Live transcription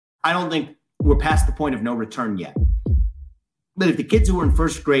I don't think we're past the point of no return yet. But if the kids who are in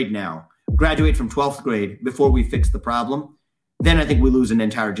first grade now graduate from 12th grade before we fix the problem, then I think we lose an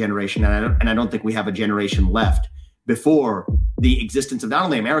entire generation. And I don't think we have a generation left before the existence of not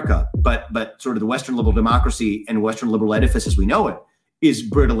only America, but sort of the Western liberal democracy and Western liberal edifice as we know it is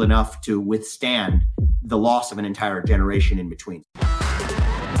brittle enough to withstand the loss of an entire generation in between.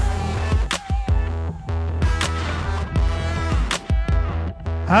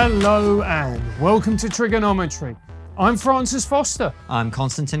 Hello and welcome to Trigonometry. I'm Francis Foster. I'm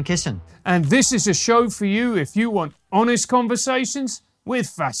Konstantin Kisin. And this is a show for you if you want honest conversations with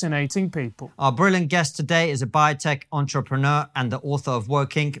fascinating people. Our brilliant guest today is a biotech entrepreneur and the author of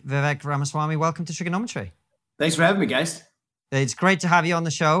Working, Vivek Ramaswamy. Welcome to Trigonometry. Thanks for having me, guys. It's great to have you on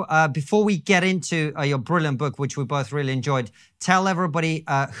the show. Before we get into your brilliant book, which we both really enjoyed, tell everybody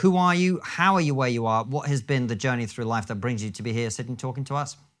who are you, how are you where you are, what has been the journey through life that brings you to be here sitting talking to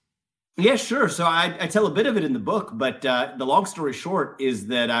us? Yeah, sure. So I tell a bit of it in the book, but the long story short is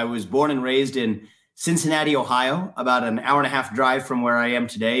that I was born and raised in Cincinnati, Ohio, about an hour and a half drive from where I am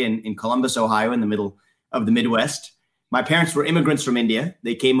today in Columbus, Ohio, in the middle of the Midwest. My parents were immigrants from India.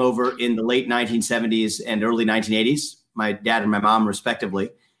 They came over in the late 1970s and early 1980s. My dad and my mom, respectively.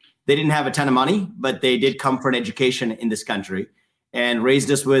 They didn't have a ton of money, but they did come for an education in this country and raised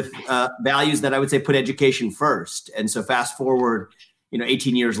us with values that I would say put education first. And so fast forward,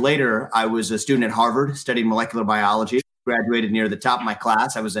 18 years later, I was a student at Harvard, studying molecular biology, graduated near the top of my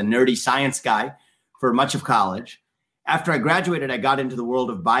class. I was a nerdy science guy for much of college. After I graduated, I got into the world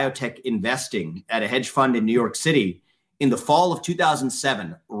of biotech investing at a hedge fund in New York City in the fall of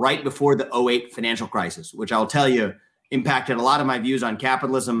 2007, right before the '08 financial crisis, which I'll tell you, impacted a lot of my views on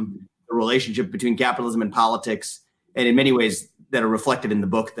capitalism, the relationship between capitalism and politics, and in many ways that are reflected in the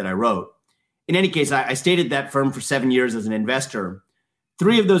book that I wrote. In any case, I stayed at that firm for 7 years as an investor.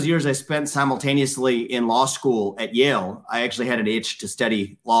 3 of those years I spent simultaneously in law school at Yale. I actually had an itch to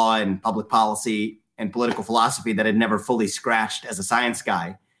study law and public policy and political philosophy that I'd never fully scratched as a science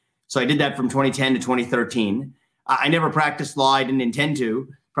guy. So I did that from 2010 to 2013. I never practiced law. I didn't intend to.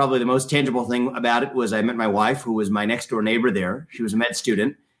 Probably the most tangible thing about it was I met my wife, who was my next door neighbor there. She was a med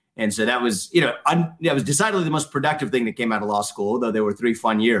student. And so that was, that was decidedly the most productive thing that came out of law school, though there were 3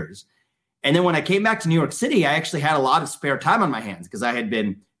 fun years. And then when I came back to New York City, I actually had a lot of spare time on my hands because I had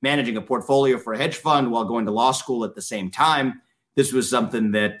been managing a portfolio for a hedge fund while going to law school at the same time. This was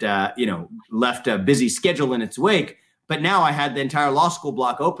something that, left a busy schedule in its wake. But now I had the entire law school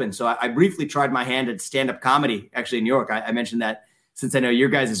block open. So I briefly tried my hand at stand-up comedy, actually in New York. I mentioned that since I know your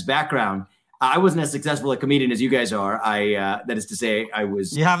guys' background. I wasn't as successful a comedian as you guys are. That is to say, I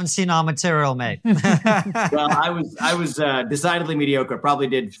was. You haven't seen our material, mate. Well, I was decidedly mediocre. Probably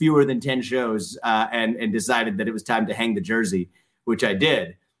did fewer than 10 shows, and decided that it was time to hang the jersey, which I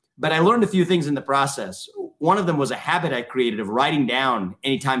did. But I learned a few things in the process. One of them was a habit I created of writing down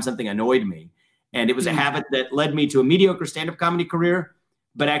anytime something annoyed me, and it was a habit that led me to a mediocre stand-up comedy career,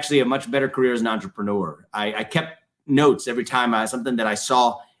 but actually a much better career as an entrepreneur. I kept notes every time something that I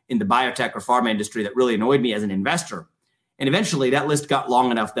saw in the biotech or pharma industry that really annoyed me as an investor. And eventually that list got long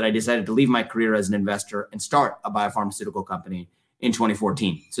enough that I decided to leave my career as an investor and start a biopharmaceutical company in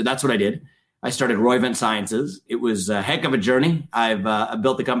 2014. So that's what I did. I started Roivant Sciences. It was a heck of a journey. I've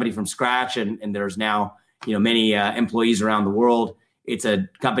built the company from scratch, and there's now many employees around the world. It's a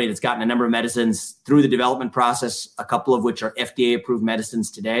company that's gotten a number of medicines through the development process, a couple of which are FDA-approved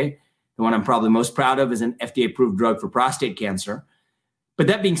medicines today. The one I'm probably most proud of is an FDA-approved drug for prostate cancer. But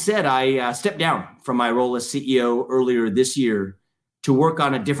that being said, I stepped down from my role as CEO earlier this year to work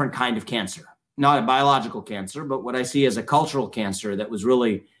on a different kind of cancer, not a biological cancer, but what I see as a cultural cancer that was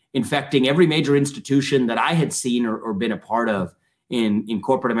really infecting every major institution that I had seen or been a part of in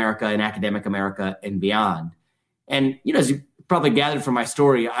corporate America and academic America and beyond. And, as you probably gathered from my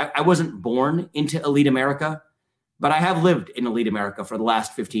story, I wasn't born into elite America, but I have lived in elite America for the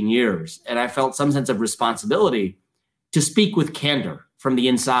last 15 years. And I felt some sense of responsibility to speak with candor from the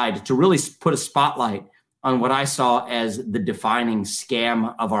inside, to really put a spotlight on what I saw as the defining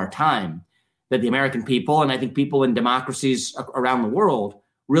scam of our time, that the American people, and I think people in democracies around the world,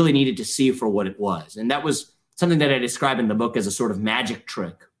 really needed to see for what it was. And that was something that I describe in the book as a sort of magic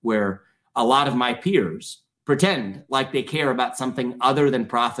trick, where a lot of my peers pretend like they care about something other than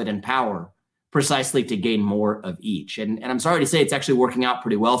profit and power, precisely to gain more of each. And I'm sorry to say it's actually working out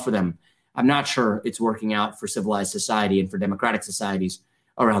pretty well for them. I'm not sure it's working out for civilized society and for democratic societies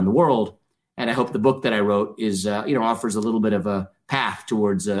around the world. And I hope the book that I wrote is, offers a little bit of a path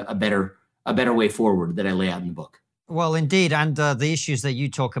towards a better way forward that I lay out in the book. Well, indeed. And the issues that you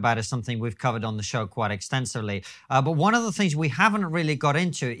talk about is something we've covered on the show quite extensively. But one of the things we haven't really got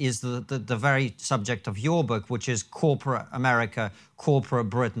into is the very subject of your book, which is corporate America, corporate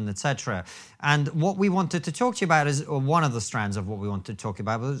Britain, etc. And what we wanted to talk to you about is, or one of the strands of what we wanted to talk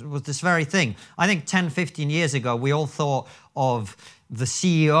about was this very thing. I think 10, 15 years ago, we all thought of the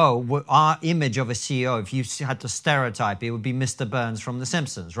CEO, our image of a CEO, if you had to stereotype, it would be Mr. Burns from The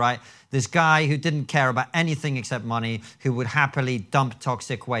Simpsons, right? This guy who didn't care about anything except money, who would happily dump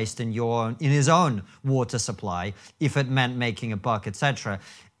toxic waste in his own water supply if it meant making a buck, etc.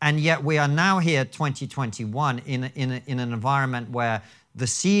 And yet we are now here, 2021, in an environment where the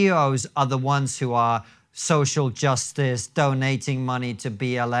CEOs are the ones who are social justice, donating money to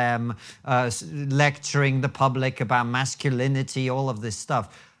BLM, lecturing the public about masculinity, all of this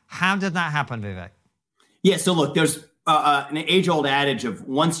stuff. How did that happen, Vivek? Yeah, so look, there's an age-old adage of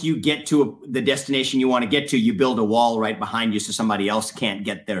once you get to the destination you want to get to, you build a wall right behind you so somebody else can't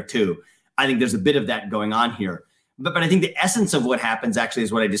get there too. I think there's a bit of that going on here. But I think the essence of what happens actually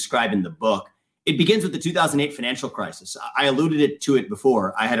is what I describe in the book. It begins with the 2008 financial crisis. I alluded to it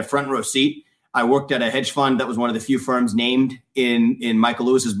before. I had a front row seat. I worked at a hedge fund that was one of the few firms named in Michael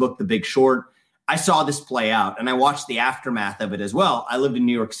Lewis's book, The Big Short. I saw this play out and I watched the aftermath of it as well. I lived in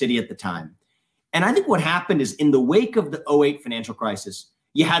New York City at the time. And I think what happened is in the wake of the 2008 financial crisis,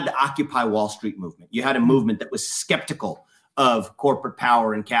 you had the Occupy Wall Street movement. You had a movement that was skeptical of corporate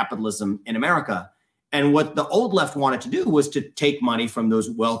power and capitalism in America. And what the old left wanted to do was to take money from those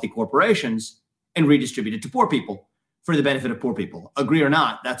wealthy corporations and redistribute it to poor people for the benefit of poor people. Agree or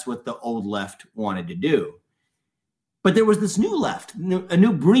not, that's what the old left wanted to do. But there was this new left, a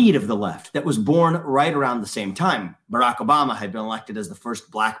new breed of the left that was born right around the same time. Barack Obama had been elected as the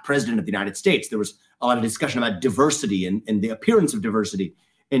first Black president of the United States. There was a lot of discussion about diversity and the appearance of diversity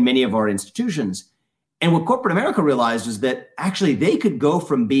in many of our institutions. And what corporate America realized is that actually they could go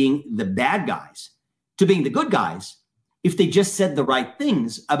from being the bad guys to being the good guys if they just said the right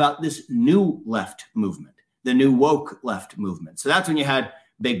things about this new left movement, the new woke left movement. So that's when you had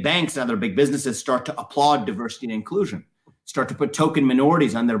big banks and other big businesses start to applaud diversity and inclusion, start to put token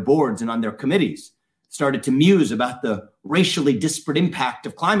minorities on their boards and on their committees, started to muse about the racially disparate impact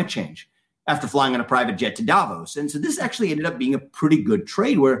of climate change after flying on a private jet to Davos. And so this actually ended up being a pretty good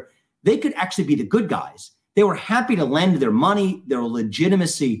trade where they could actually be the good guys. They were happy to lend their money, their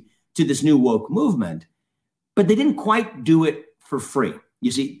legitimacy to this new woke movement, but they didn't quite do it for free.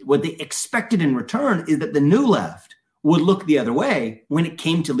 You see, what they expected in return is that the new left would look the other way when it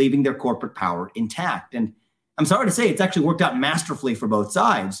came to leaving their corporate power intact. And I'm sorry to say, it's actually worked out masterfully for both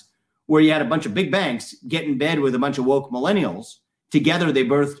sides, where you had a bunch of big banks get in bed with a bunch of woke millennials. Together, they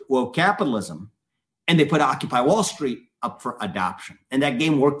birthed woke capitalism, and they put Occupy Wall Street up for adoption. And that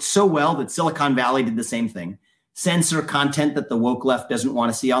game worked so well that Silicon Valley did the same thing, censor content that the woke left doesn't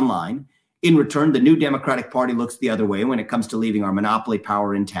want to see online. In return, the new Democratic Party looks the other way when it comes to leaving our monopoly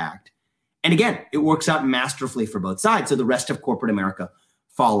power intact. And again, it works out masterfully for both sides. So the rest of corporate America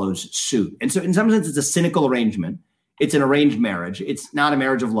follows suit. And so in some sense, it's a cynical arrangement. It's an arranged marriage. It's not a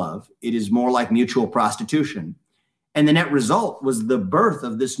marriage of love. It is more like mutual prostitution. And the net result was the birth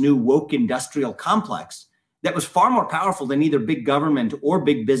of this new woke industrial complex that was far more powerful than either big government or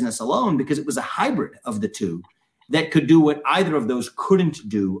big business alone, because it was a hybrid of the two that could do what either of those couldn't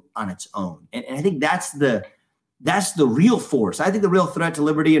do on its own. And I think that's the real force. I think the real threat to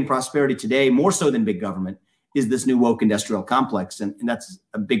liberty and prosperity today, more so than big government, is this new woke industrial complex. And that's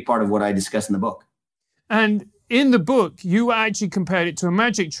a big part of what I discuss in the book. And in the book, you actually compared it to a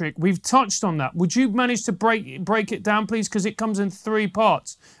magic trick. We've touched on that. Would you manage to break it down, please? Because it comes in 3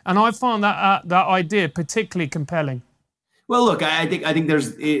 parts. And I found that idea particularly compelling. Well, look, I think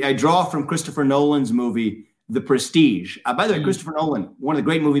I draw from Christopher Nolan's movie, The Prestige. By the way, Christopher Nolan, one of the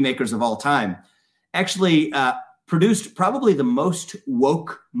great movie makers of all time, actually produced probably the most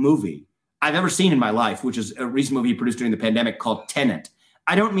woke movie I've ever seen in my life, which is a recent movie he produced during the pandemic called Tenet.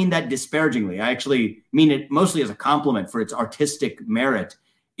 I don't mean that disparagingly. I actually mean it mostly as a compliment for its artistic merit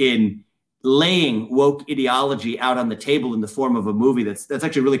in laying woke ideology out on the table in the form of a movie that's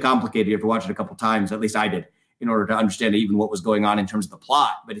actually really complicated. You have to watch it a couple times, at least I did, in order to understand even what was going on in terms of the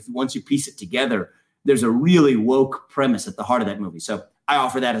plot. But once you piece it together, there's a really woke premise at the heart of that movie. So I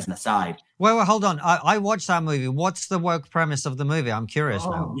offer that as an aside. Well, hold on. I watched that movie. What's the woke premise of the movie? I'm curious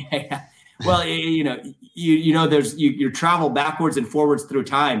now. Yeah. Well, there's you travel backwards and forwards through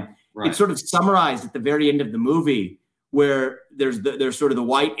time. Right. It's sort of summarized at the very end of the movie, where there's sort of the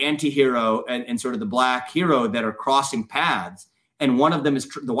white anti-hero and sort of the black hero that are crossing paths. And one of them is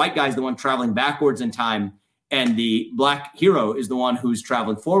the white guy is the one traveling backwards in time, and the black hero is the one who's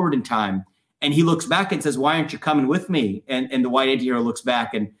traveling forward in time. And he looks back and says, why aren't you coming with me? And the white anti-hero looks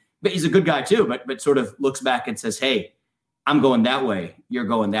back, but he's a good guy too, but sort of looks back and says, hey, I'm going that way. You're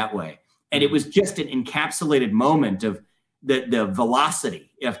going that way. And it was just an encapsulated moment of the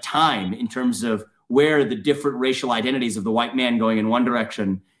velocity of time in terms of where the different racial identities of the white man going in one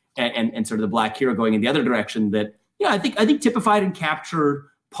direction and sort of the black hero going in the other direction that, I think typified and captured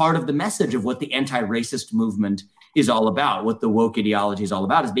part of the message of what the anti-racist movement is all about, what the woke ideology is all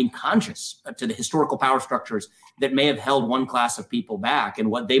about, is being conscious to the historical power structures that may have held one class of people back and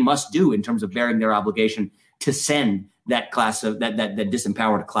what they must do in terms of bearing their obligation to send that class of that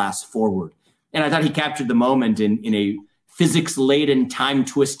disempowered class forward. And I thought he captured the moment in a physics-laden,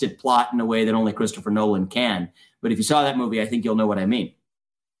 time-twisted plot in a way that only Christopher Nolan can. But if you saw that movie, I think you'll know what I mean.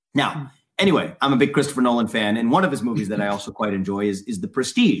 Now, anyway, I'm a big Christopher Nolan fan, and one of his movies that I also quite enjoy is The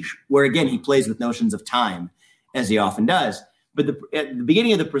Prestige, where, again, he plays with notions of time, as he often does. But at the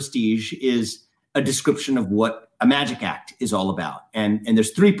beginning of The Prestige is a description of what a magic act is all about. And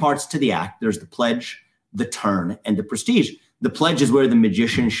there's three parts to the act. There's the pledge, the turn, and the prestige. The pledge is where the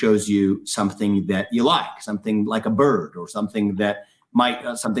magician shows you something that you like, something like a bird or something that might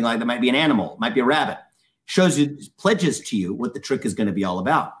be an animal, might be a rabbit. Pledges to you what the trick is going to be all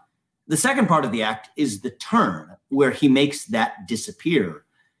about. The second part of the act is the turn, where he makes that disappear.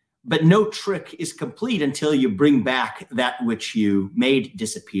 But no trick is complete until you bring back that which you made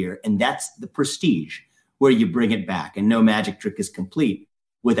disappear. And that's the prestige, where you bring it back. And no magic trick is complete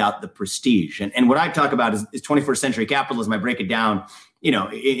without the prestige. And what I talk about is 21st century capitalism. I break it down,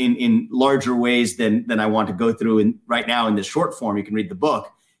 in larger ways than I want to go through right now in this short form. You can read the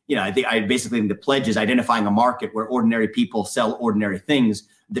book. I think the pledge is identifying a market where ordinary people sell ordinary things.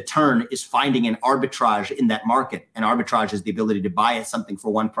 The turn is finding an arbitrage in that market. And arbitrage is the ability to buy something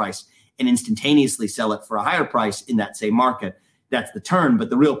for one price and instantaneously sell it for a higher price in that same market. That's the turn. But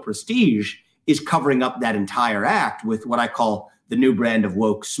the real prestige is covering up that entire act with what I call the new brand of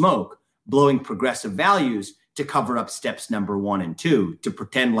woke smoke, blowing progressive values to cover up steps number 1 and 2, to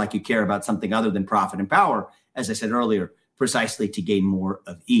pretend like you care about something other than profit and power, as I said earlier, precisely to gain more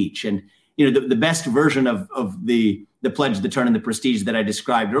of each. And the best version of the pledge, the turn, and the prestige that I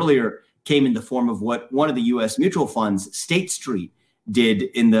described earlier came in the form of what one of the U.S. mutual funds, State Street, did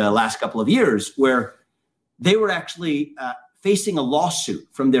in the last couple of years, where they were actually facing a lawsuit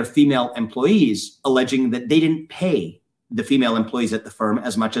from their female employees alleging that they didn't pay the female employees at the firm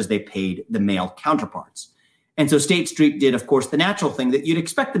as much as they paid the male counterparts. And so State Street did, of course, the natural thing that you'd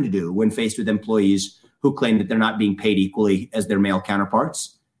expect them to do when faced with employees who claim that they're not being paid equally as their male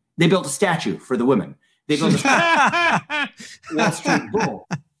counterparts. They built a statue for the women. They built a Wall Street bull,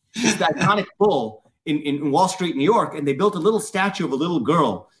 this iconic bull in Wall Street, New York, and they built a little statue of a little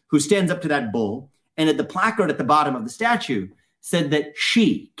girl who stands up to that bull. And at the placard at the bottom of the statue said that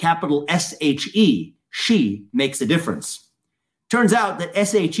she, capital S-H-E, she makes a difference. Turns out that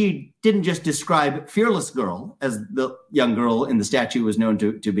S-H-E didn't just describe Fearless Girl, as the young girl in the statue was known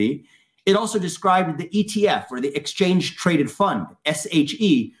to be. It also described the ETF, or the Exchange Traded Fund,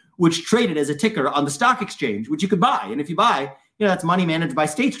 SHE, which traded as a ticker on the stock exchange, which you could buy. And if you buy, that's money managed by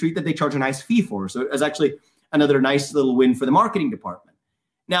State Street that they charge a nice fee for. So it was actually another nice little win for the marketing department.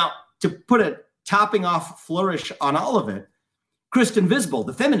 Now, to put a topping off flourish on all of it, Kristen Visbal,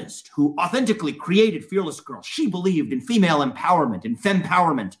 the feminist who authentically created Fearless Girl, she believed in female empowerment and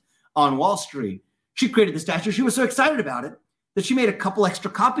fempowerment on Wall Street. She created the statue. She was so excited about it that she made a couple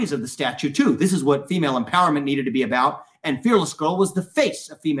extra copies of the statue too. This is what female empowerment needed to be about. And Fearless Girl was the face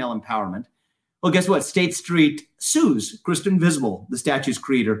of female empowerment. Well, guess what? State Street sues Kristen Visbal, the statue's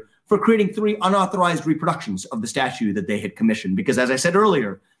creator, for creating 3 unauthorized reproductions of the statue that they had commissioned. Because as I said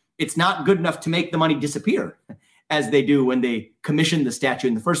earlier, it's not good enough to make the money disappear, as they do when they commission the statue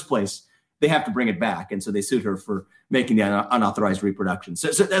in the first place. They have to bring it back. And so they sued her for making the unauthorized reproduction.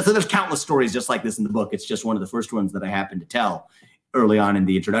 So there's countless stories just like this in the book. It's just one of the first ones that I happened to tell early on in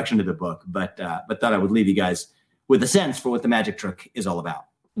the introduction to the book, but thought I would leave you guys with a sense for what the magic trick is all about.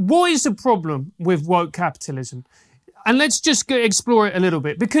 What is the problem with woke capitalism? And let's just explore it a little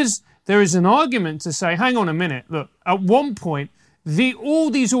bit, because there is an argument to say, hang on a minute, look, at one point, all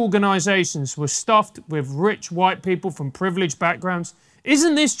these organizations were stuffed with rich white people from privileged backgrounds.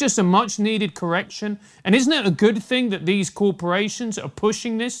 Isn't this just a much needed correction? And isn't it a good thing that these corporations are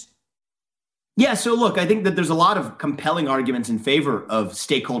pushing this? Yeah, so look, I think that there's a lot of compelling arguments in favor of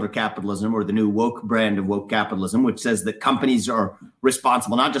stakeholder capitalism, or the new woke brand of woke capitalism, which says that companies are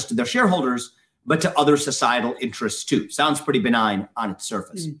responsible not just to their shareholders, but to other societal interests too. Sounds pretty benign on its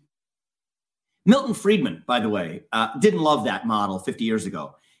surface. Milton Friedman, by the way, didn't love that model 50 years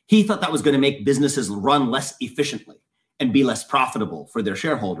ago. He thought that was going to make businesses run less efficiently. and be less profitable for their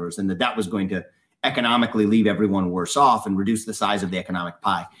shareholders, and that was going to economically leave everyone worse off and reduce the size of the economic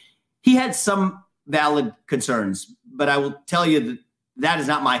pie. He had some valid concerns, but I will tell you that that is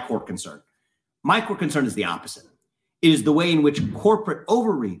not my core concern. My core concern is the opposite. It is the way in which corporate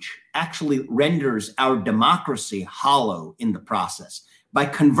overreach actually renders our democracy hollow in the process by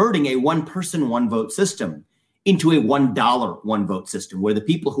converting a one-person, one-vote system into a $1 one-vote system, where the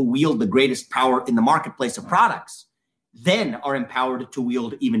people who wield the greatest power in the marketplace of products then are empowered to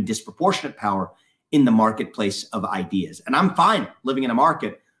wield even disproportionate power in the marketplace of ideas. And I'm fine living in a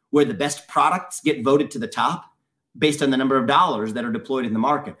market where the best products get voted to the top based on the number of dollars that are deployed in the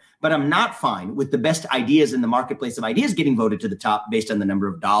market. But I'm not fine with the best ideas in the marketplace of ideas getting voted to the top based on the number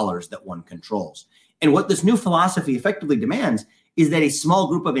of dollars that one controls. And what this new philosophy effectively demands is that a small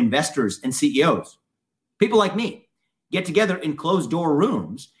group of investors and CEOs, people like me, get together in closed-door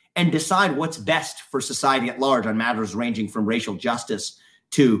rooms and decide what's best for society at large on matters ranging from racial justice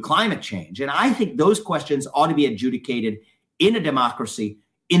to climate change. And I think those questions ought to be adjudicated in a democracy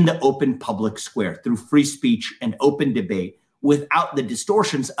in the open public square through free speech and open debate without the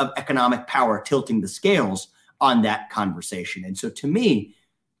distortions of economic power tilting the scales on that conversation. And so to me,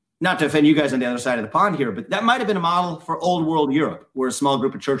 not to offend you guys on the other side of the pond here, but that might have been a model for old world Europe, where a small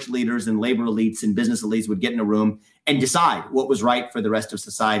group of church leaders and labor elites and business elites would get in a room and decide what was right for the rest of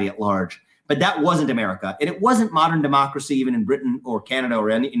society at large. But that wasn't America, and it wasn't modern democracy even in Britain or Canada or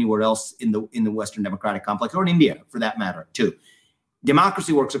anywhere else in the Western democratic complex, or in India for that matter too.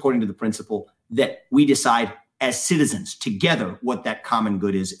 Democracy works according to the principle that we decide as citizens together what that common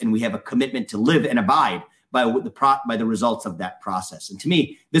good is, and we have a commitment to live and abide by the results of that process. And to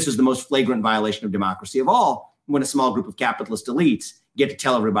me, this is the most flagrant violation of democracy of all, when a small group of capitalist elites get to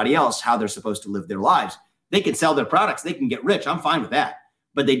tell everybody else how they're supposed to live their lives. They can sell their products, they can get rich, I'm fine with that,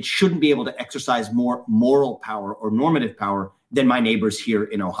 but they shouldn't be able to exercise more moral power or normative power than my neighbors here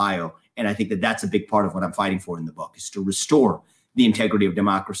in Ohio. And I think that that's a big part of what I'm fighting for in the book, is to restore the integrity of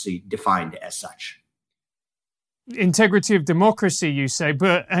democracy defined as such. Integrity of democracy, you say,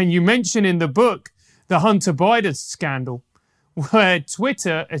 and you mention in the book the Hunter Biden scandal, where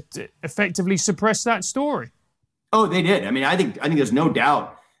Twitter effectively suppressed that story. Oh, they did. I mean, I think there's no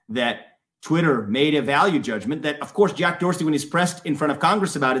doubt that Twitter made a value judgment that, of course, Jack Dorsey, when he's pressed in front of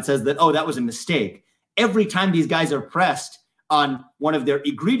Congress about it, says that, oh, that was a mistake. Every time these guys are pressed on one of their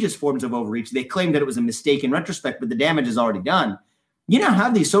egregious forms of overreach, they claim that it was a mistake in retrospect, but the damage is already done. You now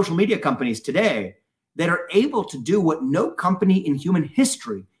have these social media companies today that are able to do what no company in human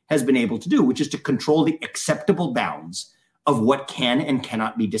history has been able to do, which is to control the acceptable bounds of what can and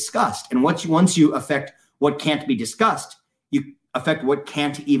cannot be discussed. And once you affect what can't be discussed, you affect what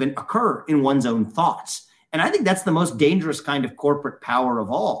can't even occur in one's own thoughts. And I think that's the most dangerous kind of corporate power of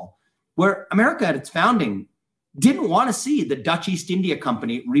all, where America at its founding didn't want to see the Dutch East India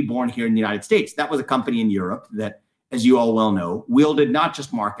Company reborn here in the United States. That was a company in Europe that, as you all well know, wielded not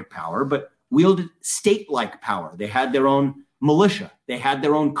just market power, but wielded state-like power. They had their own militia. They had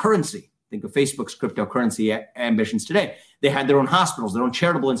their own currency. Think of Facebook's cryptocurrency ambitions today. They had their own hospitals, their own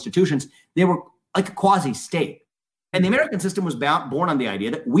charitable institutions. They were like a quasi-state. And the American system was born on the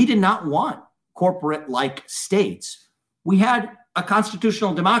idea that we did not want corporate-like states. We had a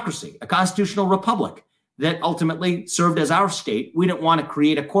constitutional democracy, a constitutional republic that ultimately served as our state. We didn't want to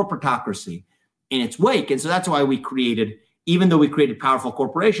create a corporatocracy in its wake. And so that's why we created, even though we created powerful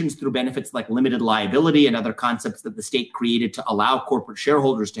corporations through benefits like limited liability and other concepts that the state created to allow corporate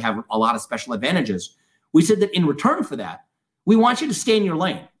shareholders to have a lot of special advantages, we said that in return for that, we want you to stay in your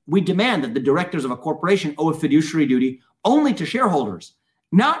lane. We demand that the directors of a corporation owe a fiduciary duty only to shareholders,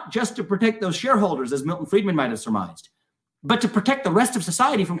 not just to protect those shareholders, as Milton Friedman might have surmised, but to protect the rest of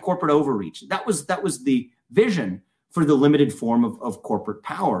society from corporate overreach. That was the vision for the limited form of corporate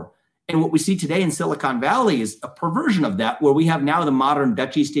power. And what we see today in Silicon Valley is a perversion of that, where we have now the modern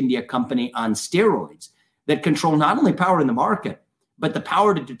Dutch East India Company on steroids that control not only power in the market, but the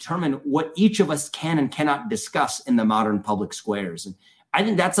power to determine what each of us can and cannot discuss in the modern public squares. And I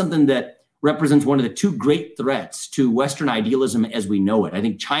think that's something that represents one of the two great threats to Western idealism as we know it. I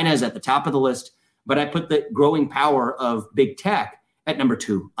think China is at the top of the list, but I put the growing power of big tech at number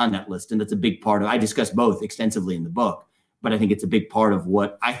 2 on that list. And that's a big part of, I discuss both extensively in the book, but I think it's a big part of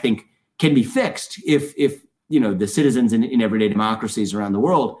what I think can be fixed if the citizens in everyday democracies around the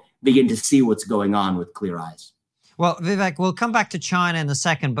world begin to see what's going on with clear eyes. Well, Vivek, we'll come back to China in a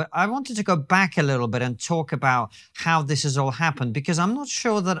second, but I wanted to go back a little bit and talk about how this has all happened, because I'm not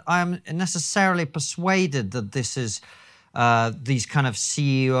sure that I'm necessarily persuaded that this is these kind of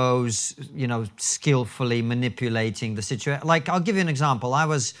CEOs, skillfully manipulating the situation. Like, I'll give you an example. I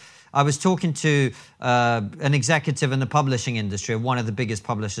was I was talking to an executive in the publishing industry, one of the biggest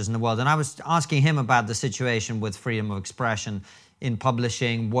publishers in the world, and I was asking him about the situation with freedom of expression in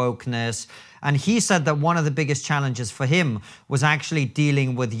publishing, wokeness. And he said that one of the biggest challenges for him was actually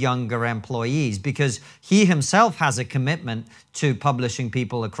dealing with younger employees, because he himself has a commitment to publishing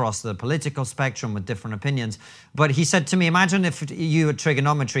people across the political spectrum with different opinions. But he said to me, imagine if you at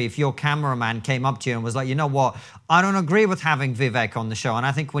Trigonometry, if your cameraman came up to you and was like, you know what, I don't agree with having Vivek on the show, and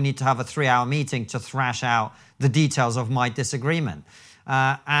I think we need to have a 3-hour meeting to thrash out the details of my disagreement.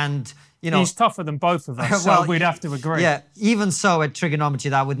 He's tougher than both of us, so we'd have to agree. Yeah, even so at Trigonometry,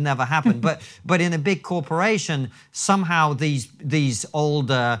 that would never happen. But in a big corporation, somehow these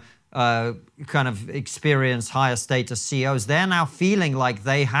older, kind of experienced, higher status CEOs, they're now feeling like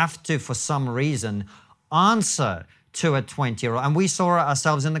they have to, for some reason, answer to a 20-year-old. And we saw it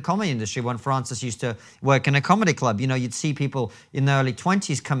ourselves in the comedy industry when Francis used to work in a comedy club. You know, you'd see people in their early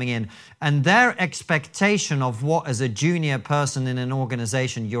 20s coming in, and their expectation of what, as a junior person in an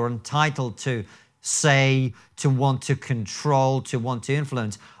organization, you're entitled to say, to want to control, to want to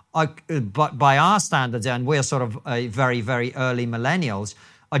influence. But by our standards, and we're sort of very, very early millennials,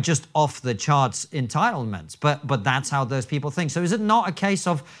 are just off the charts entitlements. But that's how those people think. So is it not a case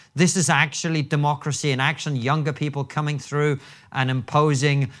of this is actually democracy in action, younger people coming through and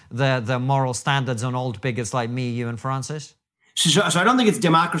imposing the moral standards on old bigots like me, you, and Francis? So I don't think it's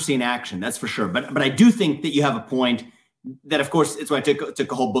democracy in action, that's for sure. But I do think that you have a point that, of course, it's why I took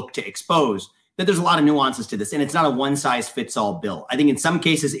a whole book to expose, that there's a lot of nuances to this. And it's not a one-size-fits-all bill. I think in some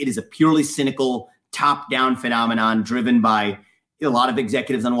cases it is a purely cynical, top-down phenomenon driven by a lot of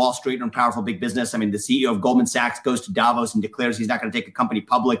executives on Wall Street and powerful big business. I mean, the CEO of Goldman Sachs goes to Davos and declares he's not going to take a company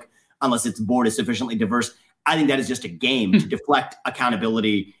public unless its board is sufficiently diverse. I think that is just a game to deflect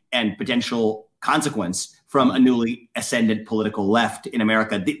accountability and potential consequence from a newly ascendant political left in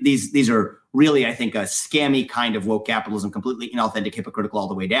America. These are really, I think, a scammy kind of woke capitalism, completely inauthentic, hypocritical all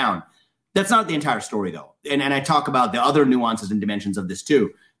the way down. That's not the entire story, though. And I talk about the other nuances and dimensions of this,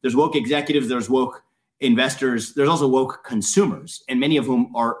 too. There's woke executives, there's woke investors, there's also woke consumers, and many of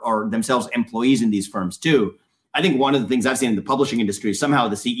whom are themselves employees in these firms too. I think one of the things I've seen in the publishing industry is somehow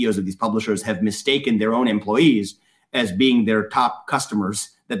the CEOs of these publishers have mistaken their own employees as being their top customers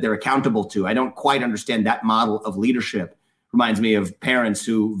that they're accountable to. I don't quite understand that model of leadership. Reminds me of parents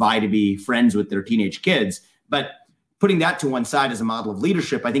who vie to be friends with their teenage kids. But putting that to one side as a model of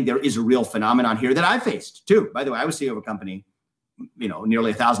leadership, I think there is a real phenomenon here that I faced too. By the way, I was CEO of a company,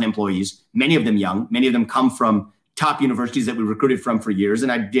 nearly 1,000 employees, many of them young, many of them come from top universities that we recruited from for years.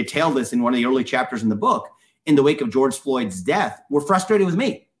 And I detail this in one of the early chapters in the book. In the wake of George Floyd's death, were frustrated with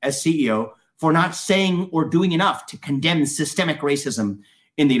me as CEO for not saying or doing enough to condemn systemic racism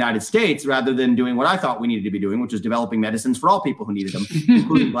in the United States, rather than doing what I thought we needed to be doing, which was developing medicines for all people who needed them,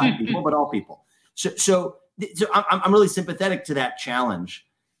 including Black people, but all people. So I'm really sympathetic to that challenge.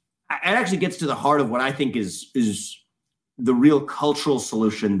 It actually gets to the heart of what I think is the real cultural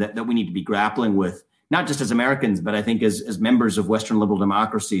solution that we need to be grappling with, not just as Americans, but I think as members of Western liberal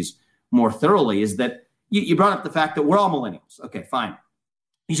democracies more thoroughly, is that you brought up the fact that we're all millennials. Okay, fine.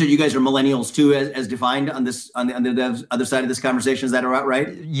 You said you guys are millennials too, as defined on the other side of this conversation. Is that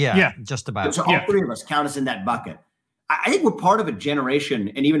right? Yeah, just about. So all three of us count us in that bucket. I think we're part of a generation,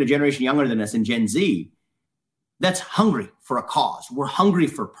 and even a generation younger than us in Gen Z, that's hungry for a cause. We're hungry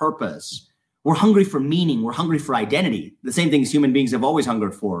for purpose. We're hungry for meaning. We're hungry for identity. The same things human beings have always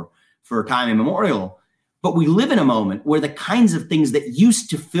hungered for time immemorial. But we live in a moment where the kinds of things that used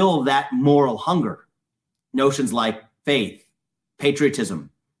to fill that moral hunger, notions like faith, patriotism,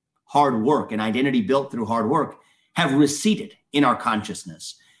 hard work, and identity built through hard work, have receded in our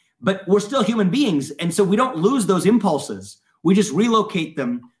consciousness. But we're still human beings, and so we don't lose those impulses. We just relocate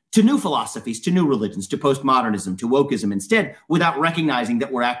them to new philosophies, to new religions, to postmodernism, to wokeism instead, without recognizing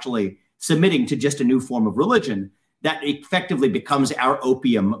that we're actually submitting to just a new form of religion that effectively becomes our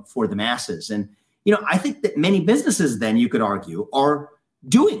opium for the masses. And, I think that many businesses then, you could argue, are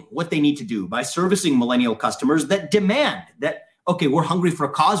doing what they need to do by servicing millennial customers that demand that, okay, we're hungry for a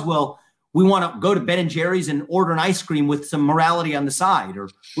cause. Well, we want to go to Ben & Jerry's and order an ice cream with some morality on the side. Or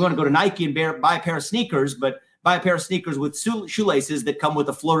we want to go to Nike and buy a pair of sneakers, but buy a pair of sneakers with shoelaces that come with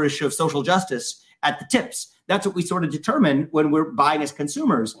a flourish of social justice at the tips. That's what we sort of determine when we're buying as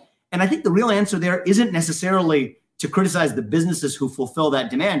consumers. And I think the real answer there isn't necessarily to criticize the businesses who fulfill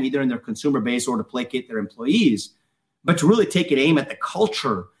that demand, either in their consumer base or to placate their employees, but to really take an aim at the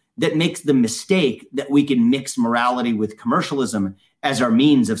culture that makes the mistake that we can mix morality with commercialism as our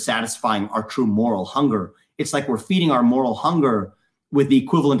means of satisfying our true moral hunger. It's like we're feeding our moral hunger with the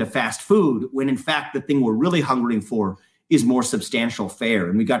equivalent of fast food, when in fact the thing we're really hungering for is more substantial fare.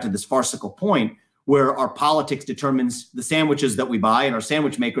 And we got to this farcical point where our politics determines the sandwiches that we buy, and our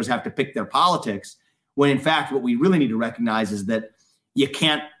sandwich makers have to pick their politics, when in fact what we really need to recognize is that you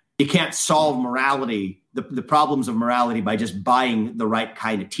can't solve morality, the problems of morality, by just buying the right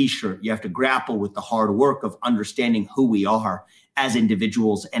kind of t-shirt. You have to grapple with the hard work of understanding who we are as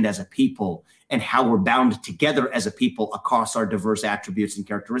individuals and as a people, and how we're bound together as a people across our diverse attributes and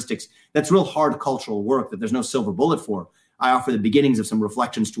characteristics. That's real hard cultural work that there's no silver bullet for. I offer the beginnings of some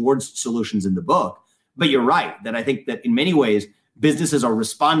reflections towards solutions in the book. But you're right, that I think that in many ways, businesses are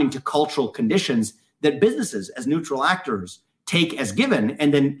responding to cultural conditions that businesses as neutral actors take as given,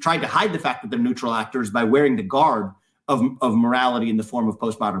 and then try to hide the fact that they're neutral actors by wearing the garb of morality in the form of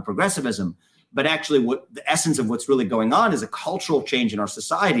postmodern progressivism. But actually, what the essence of what's really going on is a cultural change in our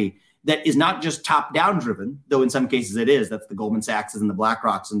society that is not just top-down driven, though in some cases it is. That's the Goldman Sachs and the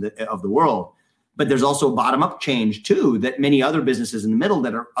BlackRocks of the world. But there's also a bottom-up change, too, that many other businesses in the middle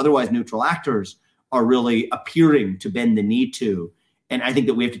that are otherwise neutral actors are really appearing to bend the knee to. And I think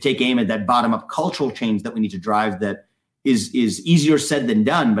that we have to take aim at that bottom-up cultural change that we need to drive, that is easier said than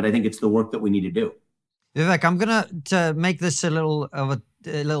done, but I think it's the work that we need to do. Vivek, I'm going to make this a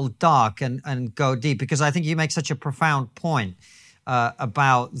little dark and go deep, because I think you make such a profound point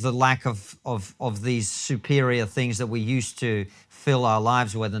about the lack of these superior things that we used to fill our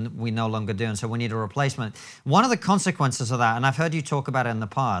lives with, and we no longer do, and so we need a replacement. One of the consequences of that, and I've heard you talk about it in the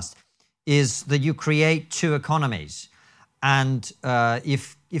past, is that you create two economies. And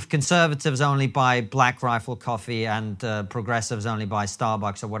if conservatives only buy Black Rifle coffee and progressives only buy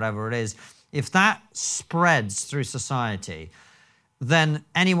Starbucks or whatever it is, if that spreads through society, then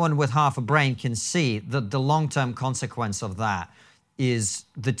anyone with half a brain can see that the long-term consequence of that is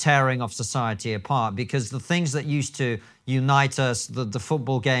the tearing of society apart, because the things that used to unite us, the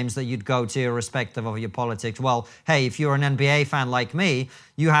football games that you'd go to irrespective of your politics, well, hey, if you're an NBA fan like me,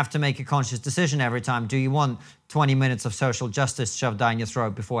 you have to make a conscious decision every time. Do you want 20 minutes of social justice shoved down your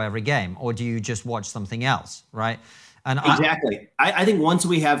throat before every game, or do you just watch something else, right? And exactly. I think once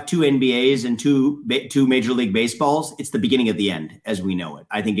we have two NBAs and two Major League Baseballs, it's the beginning of the end as we know it.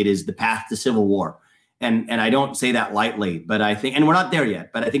 I think it is the path to civil war. And I don't say that lightly, but I think, and we're not there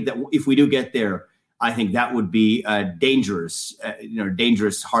yet, but I think that if we do get there, I think that would be a dangerous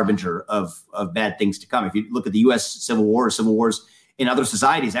harbinger of bad things to come. If you look at the U.S. Civil War or civil wars in other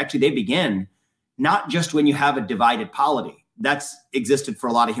societies, actually they begin not just when you have a divided polity. That's existed for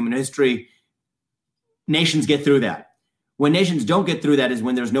a lot of human history. Nations get through that. When nations don't get through that is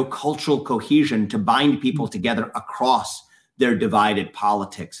when there's no cultural cohesion to bind people together across their divided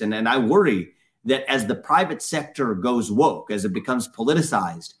politics. And I worry that as the private sector goes woke, as it becomes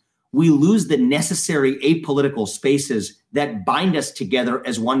politicized, we lose the necessary apolitical spaces that bind us together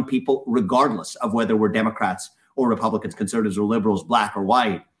as one people, regardless of whether we're Democrats or Republicans, conservatives or liberals, black or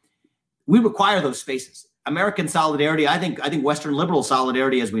white. We require those spaces. American solidarity, I think Western liberal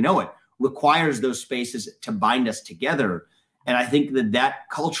solidarity as we know it, requires those spaces to bind us together. And I think that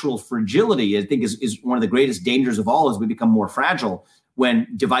cultural fragility, I think, is one of the greatest dangers of all as we become more fragile, when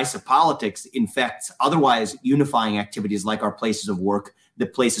divisive politics infects otherwise unifying activities like our places of work, the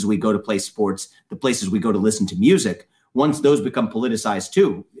places we go to play sports, the places we go to listen to music. Once those become politicized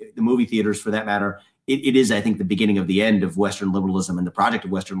too, the movie theaters for that matter, it is, I think, the beginning of the end of Western liberalism and the project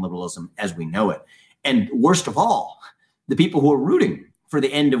of Western liberalism as we know it. And worst of all, the people who are rooting for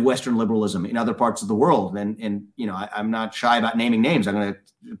the end of Western liberalism in other parts of the world, and you know, I'm not shy about naming names. I'm going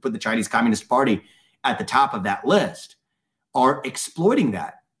to put the Chinese Communist Party at the top of that list, are exploiting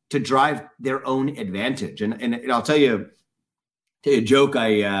that to drive their own advantage. And I'll tell you a joke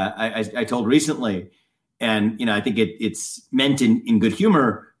I told recently, and you know, I think it's meant in good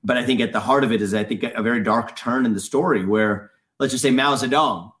humor, but I think at the heart of it is, I think, a very dark turn in the story where, let's just say, Mao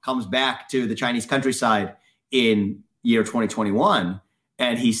Zedong comes back to the Chinese countryside in year 2021,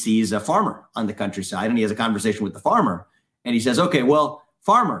 and he sees a farmer on the countryside, and he has a conversation with the farmer, and he says, okay, well,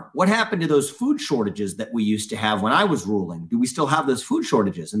 farmer, what happened to those food shortages that we used to have when I was ruling? Do we still have those food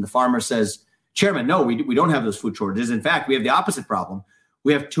shortages? And the farmer says, Chairman, no, we don't have those food shortages. In fact, we have the opposite problem.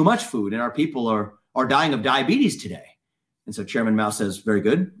 We have too much food, and our people are dying of diabetes today. And so Chairman Mao says, very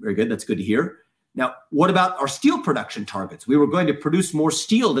good. That's good to hear. Now, what about our steel production targets? We were going to produce more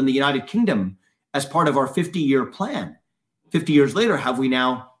steel than the United Kingdom as part of our 50-year plan. 50 years later, have we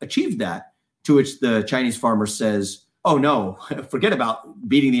now achieved that? To which the Chinese farmer says, oh, no, forget about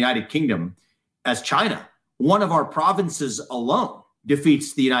beating the United Kingdom. As China, one of our provinces alone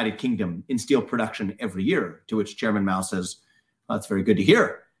defeats the United Kingdom in steel production every year. To which Chairman Mao says, well, that's very good to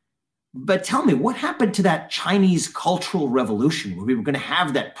hear. But tell me, what happened to that Chinese cultural revolution where we were going to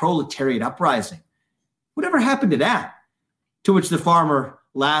have that proletariat uprising? Whatever happened to that? To which the farmer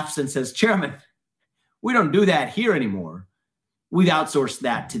laughs and says, Chairman, we don't do that here anymore. We've outsourced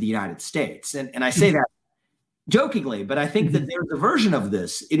that to the United States. And I say that jokingly, but I think that there's a version of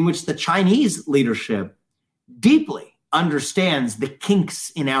this in which the Chinese leadership deeply understands the kinks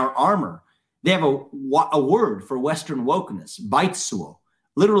in our armor. They have a word for Western wokeness, baitsuo,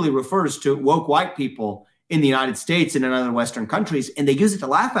 literally refers to woke white people in the United States and in other Western countries, and they use it to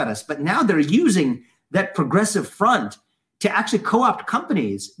laugh at us. But now they're using that progressive front to actually co-opt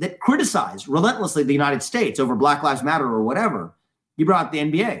companies that criticize relentlessly the United States over Black Lives Matter or whatever. You brought up the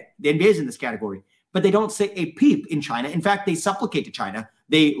NBA. The NBA is in this category, but they don't say a peep in China. In fact, they supplicate to China.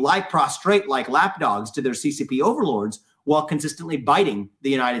 They lie prostrate like lapdogs to their CCP overlords while consistently biting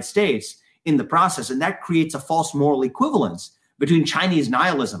the United States in the process. And that creates a false moral equivalence between Chinese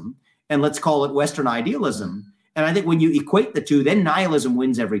nihilism and let's call it Western idealism. And I think when you equate the two, then nihilism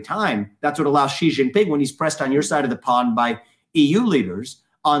wins every time. That's what allows Xi Jinping, when he's pressed on your side of the pond by EU leaders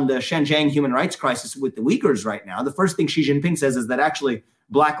on the Xinjiang human rights crisis with the Uyghurs right now, the first thing Xi Jinping says is that actually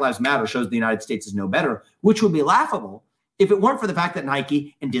Black Lives Matter shows the United States is no better, which would be laughable if it weren't for the fact that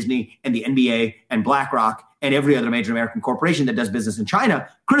Nike and Disney and the NBA and BlackRock and every other major American corporation that does business in China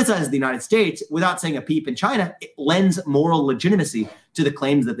criticizes the United States without saying a peep in China. It lends moral legitimacy to the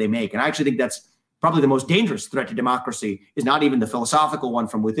claims that they make. And I actually think that's probably the most dangerous threat to democracy, is not even the philosophical one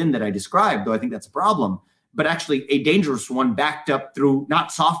from within that I described, though I think that's a problem, but actually a dangerous one backed up through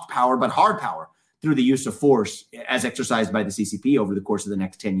not soft power, but hard power through the use of force as exercised by the CCP over the course of the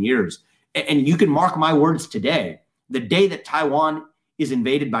next 10 years. And you can mark my words today, the day that Taiwan is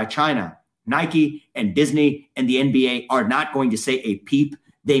invaded by China, Nike and Disney and the NBA are not going to say a peep.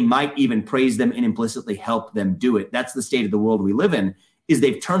 They might even praise them and implicitly help them do it. That's the state of the world we live in, is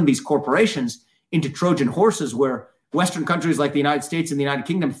they've turned these corporations into Trojan horses, where Western countries like the United States and the United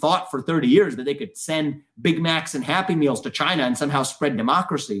Kingdom thought for 30 years that they could send Big Macs and Happy Meals to China and somehow spread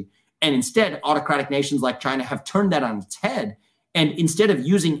democracy. And instead, autocratic nations like China have turned that on its head. And instead of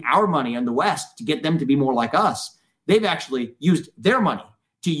using our money in the West to get them to be more like us, they've actually used their money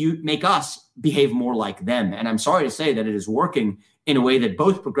to make us behave more like them. And I'm sorry to say that it is working in a way that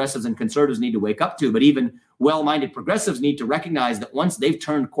both progressives and conservatives need to wake up to, but even well-minded progressives need to recognize that once they've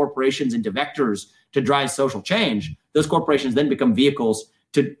turned corporations into vectors to drive social change, those corporations then become vehicles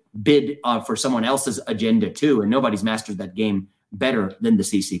to bid for someone else's agenda too. And nobody's mastered that game better than the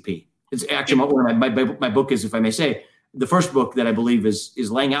CCP. It's actually one of my book is, if I may say, the first book that I believe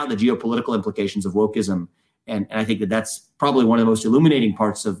is laying out the geopolitical implications of wokeism. And I think that that's probably one of the most illuminating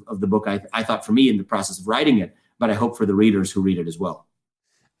parts of the book, I thought, for me in the process of writing it, but I hope for the readers who read it as well.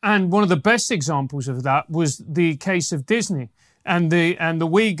 And one of the best examples of that was the case of Disney and the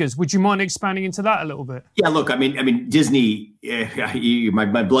Uyghurs. Would you mind expanding into that a little bit? Yeah, look, I mean, Disney.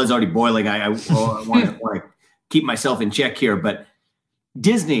 My blood's already boiling. I want to keep myself in check here, but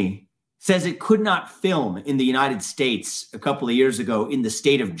Disney says it could not film in the United States a couple of years ago in the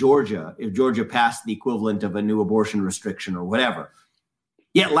state of Georgia if Georgia passed the equivalent of a new abortion restriction or whatever.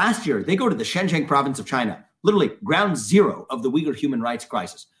 Yet last year, they go to the Xinjiang province of China, literally ground zero of the Uyghur human rights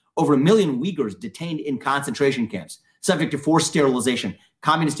crisis. Over 1 million Uyghurs detained in concentration camps, subject to forced sterilization,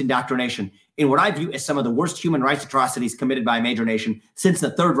 communist indoctrination, in what I view as some of the worst human rights atrocities committed by a major nation since the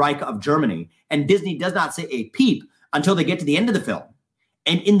Third Reich of Germany. And Disney does not say a peep until they get to the end of the film.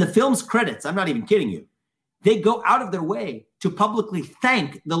 And in the film's credits, I'm not even kidding you, they go out of their way to publicly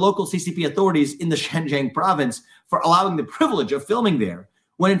thank the local CCP authorities in the Xinjiang province for allowing the privilege of filming there,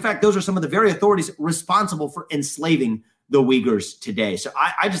 when in fact, those are some of the very authorities responsible for enslaving the Uyghurs today. So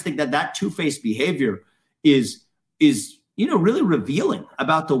I just think that two-faced behavior is really revealing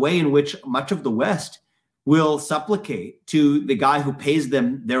about the way in which much of the West will supplicate to the guy who pays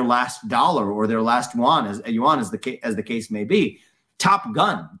them their last dollar or their last yuan, as the case may be. Top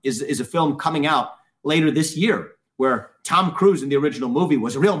Gun is a film coming out later this year where Tom Cruise in the original movie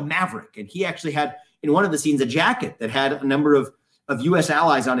was a real maverick. And he actually had, in one of the scenes, a jacket that had a number of U.S.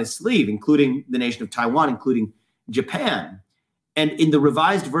 allies on his sleeve, including the nation of Taiwan, including Japan. And in the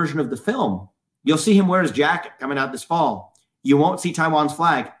revised version of the film, you'll see him wear his jacket coming out this fall. You won't see Taiwan's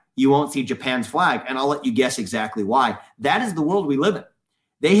flag. You won't see Japan's flag. And I'll let you guess exactly why. That is the world we live in.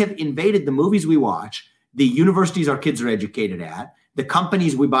 They have invaded the movies we watch, the universities our kids are educated at, the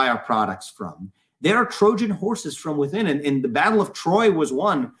companies we buy our products from. There are Trojan horses from within. And the Battle of Troy was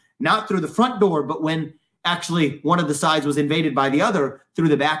won not through the front door, but when actually one of the sides was invaded by the other through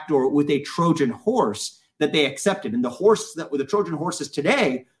the back door with a Trojan horse that they accepted. And the Trojan horses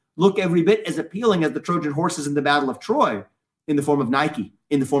today look every bit as appealing as the Trojan horses in the Battle of Troy, in the form of Nike,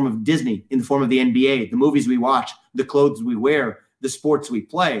 in the form of Disney, in the form of the NBA, the movies we watch, the clothes we wear, the sports we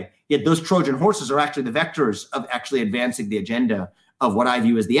play. Yet those Trojan horses are actually the vectors of actually advancing the agenda of what I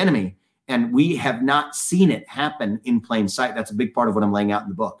view as the enemy. And we have not seen it happen in plain sight. That's a big part of what I'm laying out in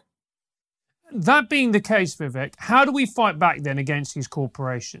the book. That being the case, Vivek, how do we fight back then against these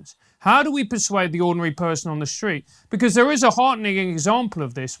corporations? How do we persuade the ordinary person on the street? Because there is a heartening example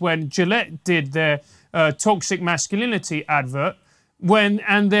of this when Gillette did their toxic masculinity advert,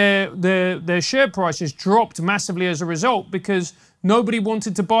 and their share prices dropped massively as a result because nobody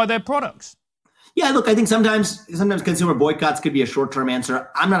wanted to buy their products. Yeah, look, I think sometimes consumer boycotts could be a short-term answer.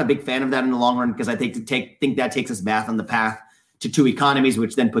 I'm not a big fan of that in the long run because I think that takes us back on the path to two economies,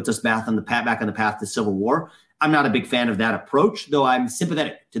 which then puts us back on the path to civil war. I'm not a big fan of that approach, though I'm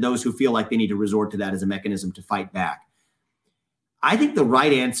sympathetic to those who feel like they need to resort to that as a mechanism to fight back. I think the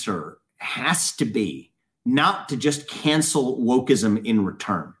right answer has to be not to just cancel wokeism in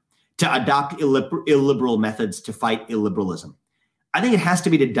return, to adopt illiberal methods to fight illiberalism. I think it has to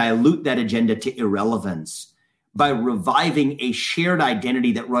be to dilute that agenda to irrelevance by reviving a shared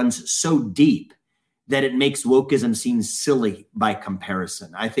identity that runs so deep that it makes wokeism seem silly by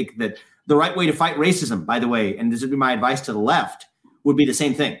comparison. I think that the right way to fight racism, by the way, and this would be my advice to the left, would be the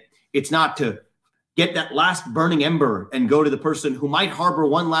same thing. It's not to get that last burning ember and go to the person who might harbor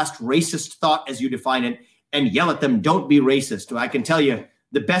one last racist thought, as you define it, and yell at them, don't be racist. I can tell you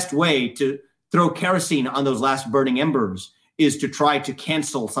the best way to throw kerosene on those last burning embers is to try to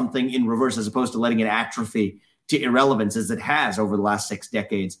cancel something in reverse as opposed to letting it atrophy to irrelevance as it has over the last 6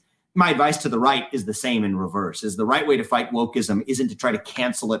 decades. My advice to the right is the same in reverse, is the right way to fight wokeism isn't to try to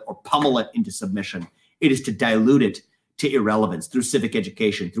cancel it or pummel it into submission. It is to dilute it to irrelevance through civic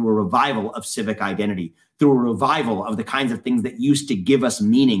education, through a revival of civic identity, through a revival of the kinds of things that used to give us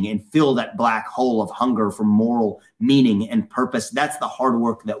meaning and fill that black hole of hunger for moral meaning and purpose. That's the hard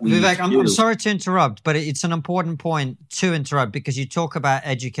work that we Vivek, need to do. I'm sorry to interrupt, but it's an important point to interrupt because you talk about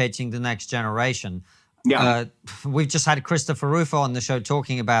educating the next generation. Yeah. We've just had Christopher Rufo on the show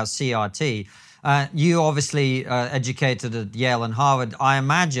talking about CRT. You obviously educated at Yale and Harvard. I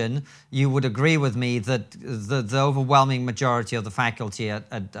imagine you would agree with me that the overwhelming majority of the faculty at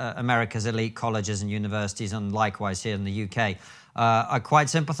America's elite colleges and universities, and likewise here in the UK, are quite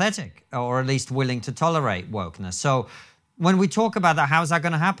sympathetic, or at least willing to tolerate wokeness. So when we talk about that, how is that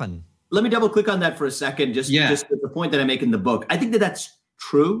going to happen? Let me double click on that for a second, just the point that I make in the book. I think that that's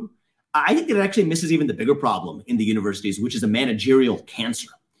true. I think that it actually misses even the bigger problem in the universities, which is a managerial cancer.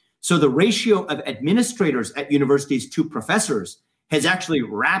 So the ratio of administrators at universities to professors has actually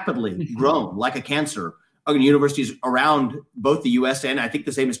rapidly grown like a cancer in universities around both the US and I think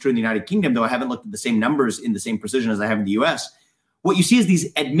the same is true in the United Kingdom, though I haven't looked at the same numbers in the same precision as I have in the US. What you see is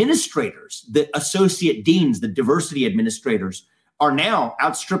these administrators, the associate deans, the diversity administrators, are now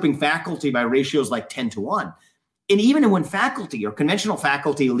outstripping faculty by ratios like 10-1. And even when faculty or conventional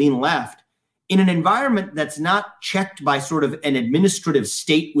faculty lean left, in an environment that's not checked by sort of an administrative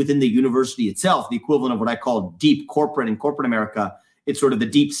state within the university itself, the equivalent of what I call deep corporate in corporate America, it's sort of the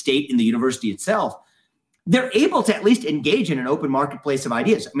deep state in the university itself, they're able to at least engage in an open marketplace of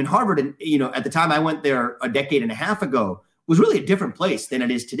ideas. I mean, Harvard, at the time I went there a decade and a half ago, was really a different place than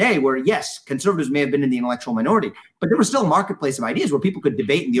it is today, where, yes, conservatives may have been in the intellectual minority, but there was still a marketplace of ideas where people could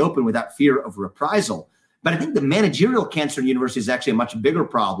debate in the open without fear of reprisal. But I think the managerial cancer in universities is actually a much bigger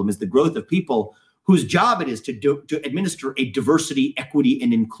problem, is the growth of people whose job it is to administer a diversity, equity,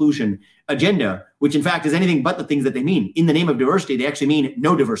 and inclusion agenda, which in fact is anything but the things that they mean. In the name of diversity, they actually mean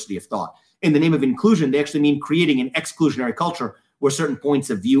no diversity of thought. In the name of inclusion, they actually mean creating an exclusionary culture where certain points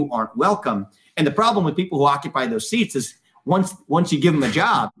of view aren't welcome. And the problem with people who occupy those seats is once you give them a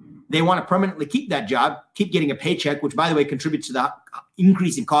job, they want to permanently keep that job, keep getting a paycheck, which, by the way, contributes to the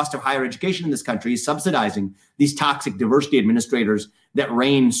increasing cost of higher education in this country, is subsidizing these toxic diversity administrators that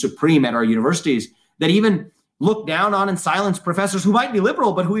reign supreme at our universities, that even look down on and silence professors who might be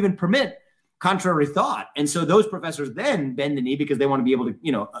liberal, but who even permit contrary thought. And so those professors then bend the knee because they want to be able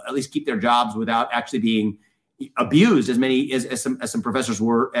to, at least keep their jobs without actually being abused, as some professors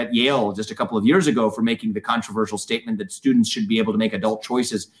were at Yale just a couple of years ago for making the controversial statement that students should be able to make adult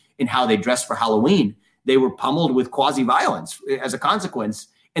choices in how they dress for Halloween. They were pummeled with quasi-violence as a consequence,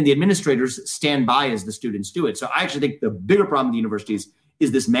 and the administrators stand by as the students do it. So I actually think the bigger problem in the universities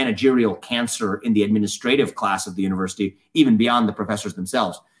is this managerial cancer in the administrative class of the university, even beyond the professors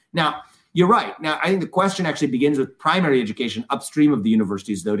themselves. Now, you're right. Now, I think the question actually begins with primary education upstream of the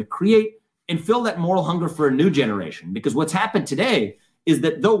universities, though, to create and fill that moral hunger for a new generation. Because what's happened today is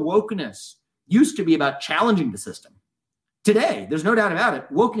that though wokeness used to be about challenging the system, today, there's no doubt about it,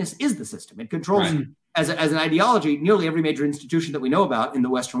 wokeness is the system. It controls, as an ideology, nearly every major institution that we know about in the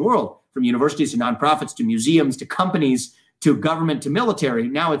Western world, from universities to nonprofits to museums to companies to government to military.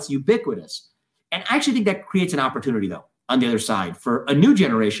 Now it's ubiquitous. And I actually think that creates an opportunity, though, on the other side for a new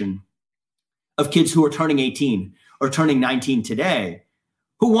generation of kids who are turning 18 or turning 19 today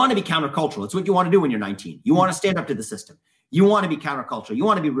who want to be countercultural. It's what you want to do when you're 19. You want to stand up to the system. You want to be countercultural. You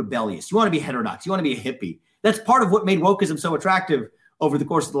want to be rebellious. You want to be heterodox. You want to be a hippie. That's part of what made wokeism so attractive over the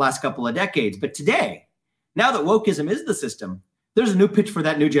course of the last couple of decades. But today, now that wokeism is the system, there's a new pitch for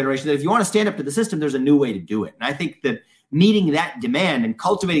that new generation that if you want to stand up to the system, there's a new way to do it. And I think that meeting that demand and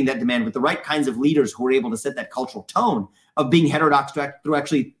cultivating that demand with the right kinds of leaders who are able to set that cultural tone of being heterodox through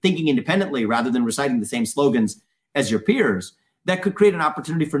actually thinking independently rather than reciting the same slogans as your peers, that could create an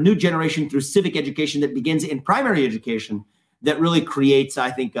opportunity for new generation through civic education that begins in primary education that really creates,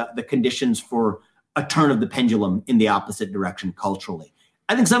 I think, the conditions for a turn of the pendulum in the opposite direction culturally.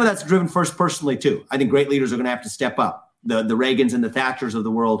 I think some of that's driven first personally, too. I think great leaders are going to have to step up. The Reagans and the Thatchers of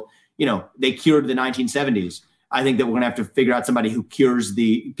the world, they cured the 1970s. I think that we're going to have to figure out somebody who cures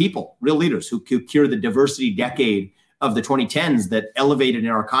the people, real leaders, who cure the diversity decade of the 2010s that elevated in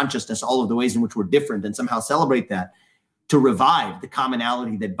our consciousness all of the ways in which we're different and somehow celebrate that, to revive the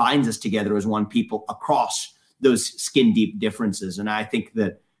commonality that binds us together as one people across those skin-deep differences. And I think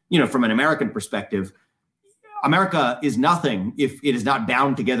that, from an American perspective, America is nothing if it is not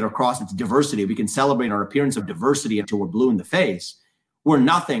bound together across its diversity. We can celebrate our appearance of diversity until we're blue in the face. We're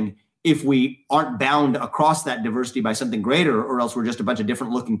nothing if we aren't bound across that diversity by something greater, or else we're just a bunch of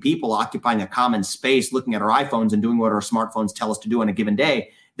different looking people occupying a common space, looking at our iPhones and doing what our smartphones tell us to do on a given day.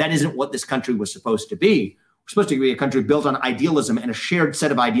 That isn't what this country was supposed to be. We're supposed to be a country built on idealism and a shared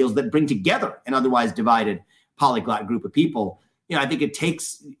set of ideals that bring together an otherwise divided polyglot group of people. I think it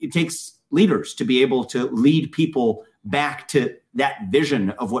takes leaders to be able to lead people back to that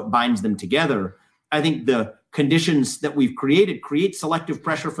vision of what binds them together. I think the conditions that we've create selective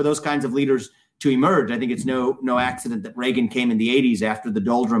pressure for those kinds of leaders to emerge. I think it's no accident that Reagan came in the 80s after the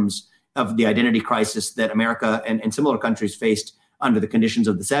doldrums of the identity crisis that America and similar countries faced under the conditions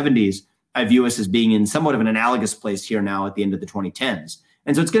of the 70s. I view us as being in somewhat of an analogous place here now at the end of the 2010s.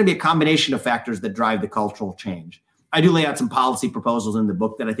 And so it's going to be a combination of factors that drive the cultural change. I do lay out some policy proposals in the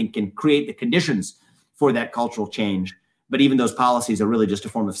book that I think can create the conditions for that cultural change. But even those policies are really just a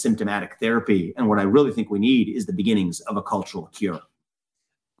form of symptomatic therapy. And what I really think we need is the beginnings of a cultural cure.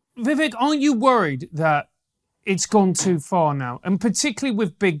 Vivek, aren't you worried that it's gone too far now? And particularly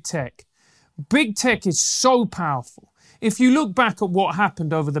with big tech. Big tech is so powerful. If you look back at what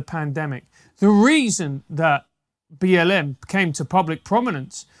happened over the pandemic, the reason that BLM came to public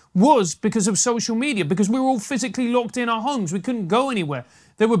prominence was because of social media, because we were all physically locked in our homes. We couldn't go anywhere.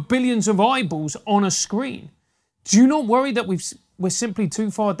 There were billions of eyeballs on a screen. Do you not worry that we're simply too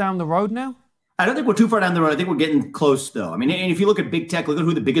far down the road now? I don't think we're too far down the road. I think we're getting close, though. I mean, and if you look at big tech, look at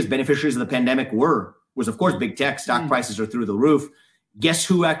who the biggest beneficiaries of the pandemic was, of course, big tech. Stock prices are through the roof. Guess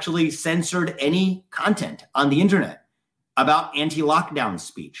who actually censored any content on the internet about anti-lockdown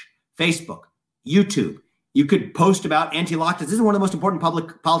speech? Facebook, YouTube. You could post about anti-lockdowns. This is one of the most important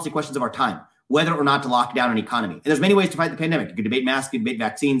public policy questions of our time, whether or not to lock down an economy. And there's many ways to fight the pandemic. You could debate masks, you could debate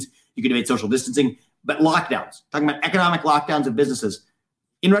vaccines, you could debate social distancing, but lockdowns, talking about economic lockdowns of businesses.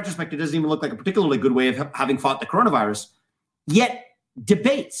 In retrospect, it doesn't even look like a particularly good way of having fought the coronavirus. Yet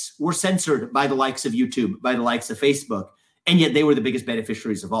debates were censored by the likes of YouTube, by the likes of Facebook, and yet they were the biggest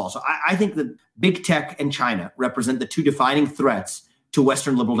beneficiaries of all. So I think that big tech and China represent the two defining threats to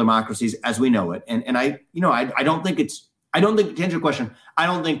Western liberal democracies as we know it. And I don't think to answer your question, I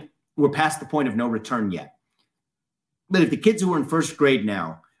don't think we're past the point of no return yet. But if the kids who are in first grade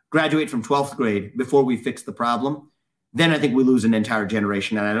now graduate from 12th grade before we fix the problem, then I think we lose an entire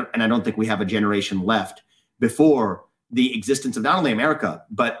generation. And I don't think we have a generation left before the existence of not only America,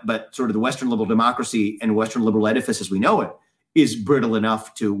 but sort of the Western liberal democracy and Western liberal edifice as we know it is brittle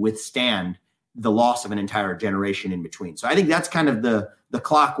enough to withstand the loss of an entire generation in between. So I think that's kind of the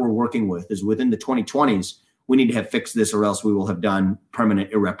clock we're working with, is within the 2020s, we need to have fixed this or else we will have done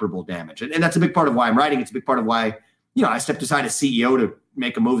permanent irreparable damage. And that's a big part of why I'm writing. It's a big part of why, I stepped aside as CEO to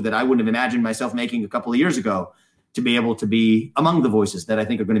make a move that I wouldn't have imagined myself making a couple of years ago, to be able to be among the voices that I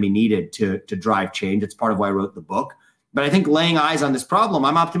think are going to be needed to drive change. It's part of why I wrote the book. But I think laying eyes on this problem,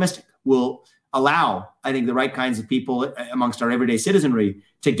 I'm optimistic, will allow, I think, the right kinds of people amongst our everyday citizenry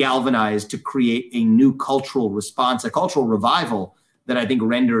to galvanize, to create a new cultural response, a cultural revival that I think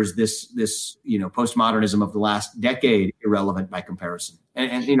renders this postmodernism of the last decade irrelevant by comparison.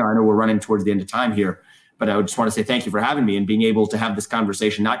 And I know we're running towards the end of time here, but I would just want to say thank you for having me and being able to have this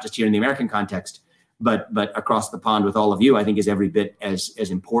conversation, not just here in the American context, but across the pond with all of you, I think is every bit as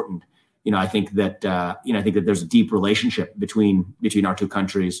important. I think that there's a deep relationship between our two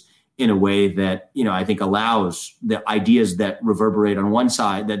countries in a way that, I think allows the ideas that reverberate on one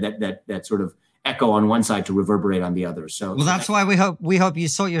side, that sort of echo on one side to reverberate on the other. So, well, that's why we hope you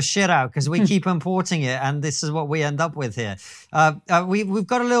sort your shit out, because we keep importing it, and this is what we end up with here. We've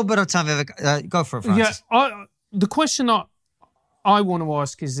got a little bit of time, Vivek. Go for it, Francis. Yeah, the question I want to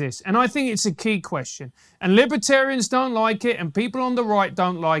ask is this, and I think it's a key question, and libertarians don't like it, and people on the right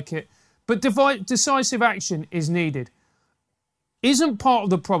don't like it, but decisive action is needed. Isn't part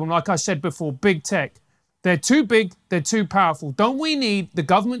of the problem, like I said before, big tech? They're too big, they're too powerful. Don't we need the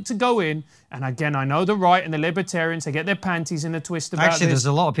government to go in? And again, I know the right and the libertarians, they get their panties in a twist about Actually, this. there's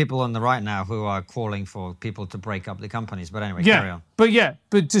a lot of people on the right now who are calling for people to break up the companies. But anyway, carry on.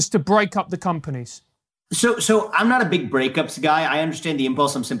 But just to break up the companies. So I'm not a big breakups guy. I understand the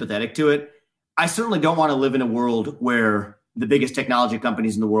impulse. I'm sympathetic to it. I certainly don't want to live in a world where the biggest technology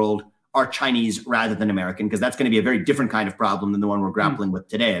companies in the world are Chinese rather than American, because that's going to be a very different kind of problem than the one we're grappling with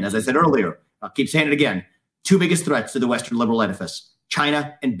today. And as I said earlier, I'll keep saying it again, two biggest threats to the Western liberal edifice,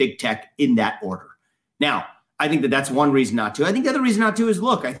 China and big tech, in that order. Now, I think that that's one reason not to. I think the other reason not to is,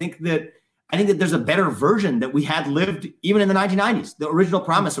 look, I think that there's a better version that we had lived even in the 1990s. The original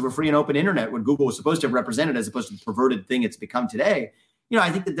promise of a free and open internet, what Google was supposed to have represented as opposed to the perverted thing it's become today. I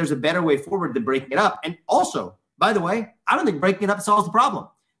think that there's a better way forward than breaking it up. And also, by the way, I don't think breaking it up solves the problem,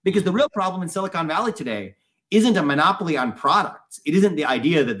 because the real problem in Silicon Valley today isn't a monopoly on products. It isn't the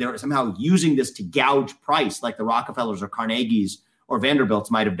idea that they're somehow using this to gouge price like the Rockefellers or Carnegies or Vanderbilts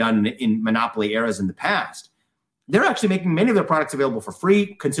might have done in monopoly eras in the past. They're actually making many of their products available for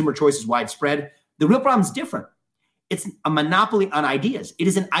free. Consumer choice is widespread. The real problem is different. It's a monopoly on ideas. It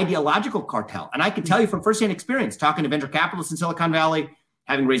is an ideological cartel. And I can tell you from firsthand experience, talking to venture capitalists in Silicon Valley,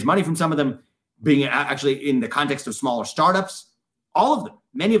 having raised money from some of them, being actually in the context of smaller startups, all of them,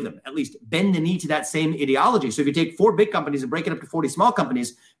 many of them at least, bend the knee to that same ideology. So if you take 4 big companies and break it up to 40 small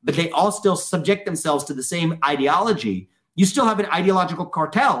companies, but they all still subject themselves to the same ideology, you still have an ideological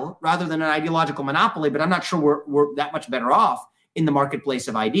cartel rather than an ideological monopoly, but I'm not sure we're that much better off in the marketplace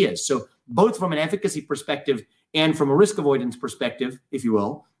of ideas. So both from an efficacy perspective and from a risk avoidance perspective, if you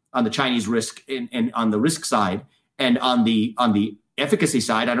will, on the Chinese risk and on the risk side, and on the efficacy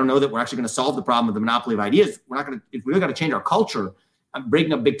side, I don't know that we're actually going to solve the problem of the monopoly of ideas. If we've got to change our culture,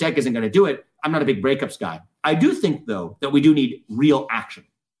 breaking up big tech isn't going to do it. I'm not a big breakups guy. I do think, though, that we do need real action.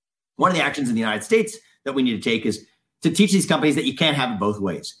 One of the actions in the United States that we need to take is to teach these companies that you can't have it both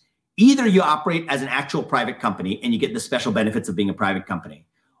ways. Either you operate as an actual private company and you get the special benefits of being a private company,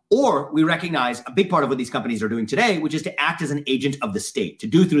 or we recognize a big part of what these companies are doing today, which is to act as an agent of the state, to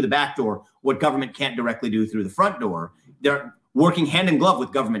do through the back door what government can't directly do through the front door. They're working hand in glove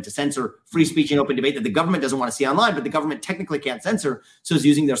with government to censor free speech and open debate that the government doesn't want to see online, but the government technically can't censor, so is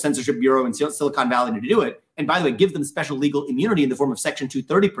using their censorship bureau in Silicon Valley to do it. And by the way, give them special legal immunity in the form of Section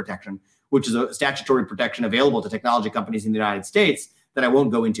 230 protection, which is a statutory protection available to technology companies in the United States that I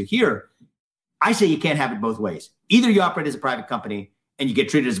won't go into here. I say you can't have it both ways. Either you operate as a private company and you get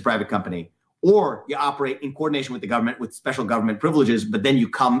treated as a private company, or you operate in coordination with the government with special government privileges, but then you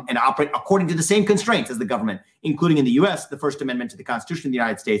come and operate according to the same constraints as the government, including in the US, the First Amendment to the Constitution of the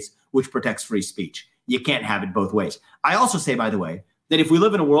United States, which protects free speech. You can't have it both ways. I also say, by the way, that if we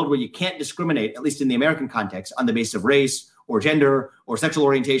live in a world where you can't discriminate, at least in the American context, on the basis of race or gender or sexual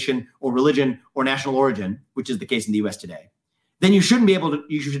orientation or religion or national origin, which is the case in the US today, then you should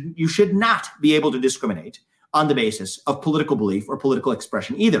not be able to discriminate on the basis of political belief or political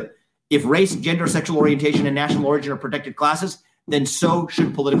expression either. If race, gender, sexual orientation, and national origin are protected classes, then so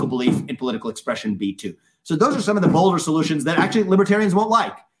should political belief and political expression be too. So those are some of the bolder solutions that actually libertarians won't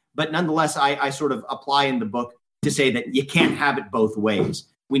like. But nonetheless, I sort of apply in the book to say that you can't have it both ways.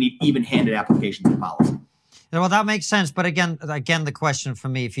 We need even-handed applications of policy. Well, that makes sense. But again, the question for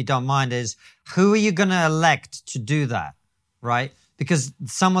me, if you don't mind, is who are you going to elect to do that, right? Because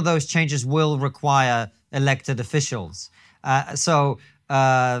some of those changes will require elected officials. You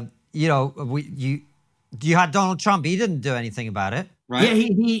had Donald Trump. He didn't do anything about it, right? Yeah,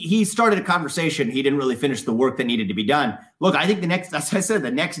 he started a conversation. He didn't really finish the work that needed to be done. Look, I think as I said,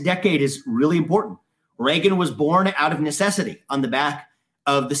 the next decade is really important. Reagan was born out of necessity on the back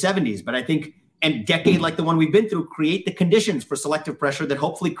of the 70s. But I think a decade like the one we've been through create the conditions for selective pressure that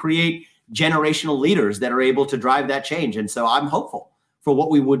hopefully create generational leaders that are able to drive that change. And so I'm hopeful for what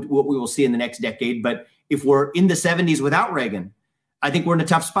we will see in the next decade. But if we're in the 70s without Reagan, I think we're in a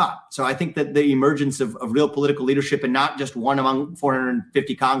tough spot. So I think that the emergence of real political leadership, and not just one among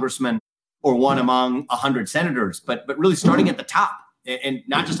 450 congressmen or one among 100 senators, but really starting at the top, and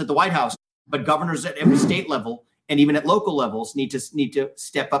not just at the White House, but governors at every state level and even at local levels need to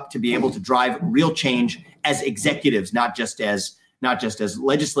step up to be able to drive real change as executives, not just as not just as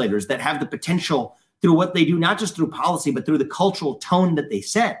legislators, that have the potential through what they do, not just through policy, but through the cultural tone that they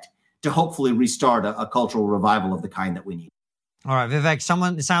set to hopefully restart a cultural revival of the kind that we need. All right, Vivek,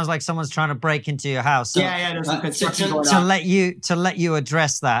 it sounds like someone's trying to break into your house. So, there's some construction going on. To let you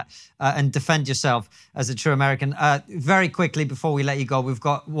address that and defend yourself as a true American. Very quickly, before we let you go, we've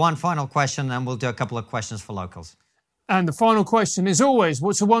got one final question, and we'll do a couple of questions for locals. And the final question is always,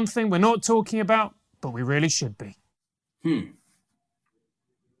 what's the one thing we're not talking about, but we really should be?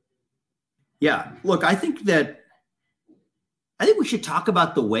 Yeah, look, I think we should talk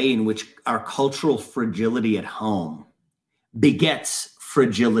about the way in which our cultural fragility at home begets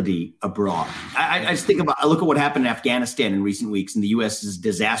fragility abroad. I just I look at what happened in Afghanistan in recent weeks and the U.S.'s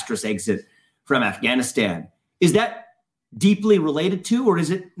disastrous exit from Afghanistan. Is that deeply related to, or is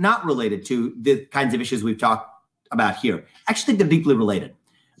it not related to the kinds of issues we've talked about here? I actually think they're deeply related.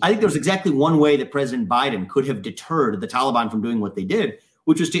 I think there's exactly one way that President Biden could have deterred the Taliban from doing what they did,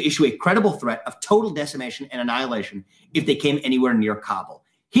 which was to issue a credible threat of total decimation and annihilation if they came anywhere near Kabul.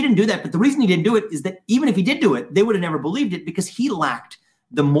 He didn't do that, but the reason he didn't do it is that even if he did do it, they would have never believed it because he lacked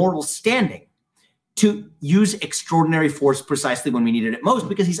the moral standing to use extraordinary force precisely when we needed it most,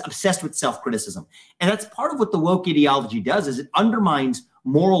 because he's obsessed with self-criticism. And that's part of what the woke ideology does, is it undermines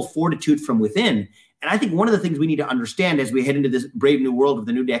moral fortitude from within. And I think one of the things we need to understand as we head into this brave new world of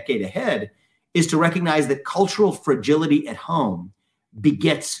the new decade ahead is to recognize that cultural fragility at home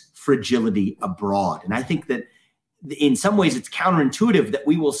begets fragility abroad. And I think that in some ways it's counterintuitive that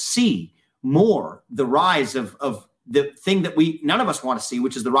we will see more the rise of the thing that none of us want to see,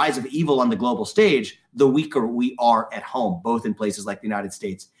 which is the rise of evil on the global stage, the weaker we are at home, both in places like the United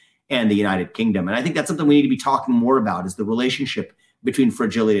States and the United Kingdom. And I think that's something we need to be talking more about, is the relationship between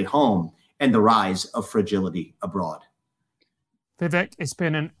fragility at home and the rise of fragility abroad. Vivek, it's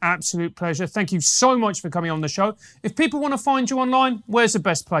been an absolute pleasure. Thank you so much for coming on the show. If people want to find you online, where's the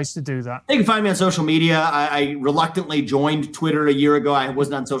best place to do that? They can find me on social media. I reluctantly joined Twitter a year ago. I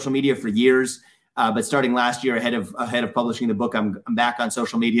wasn't on social media for years, but starting last year, ahead of publishing the book, I'm back on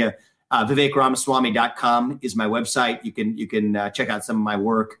social media. VivekRamaswamy.com is my website. You can check out some of my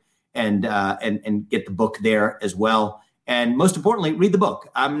work and get the book there as well. And most importantly, read the book.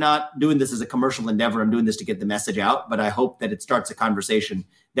 I'm not doing this as a commercial endeavor. I'm doing this to get the message out, but I hope that it starts a conversation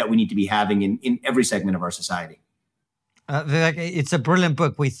that we need to be having in every segment of our society. Vivek, it's a brilliant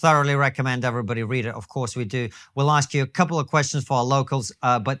book. We thoroughly recommend everybody read it. Of course we do. We'll ask you a couple of questions for our locals,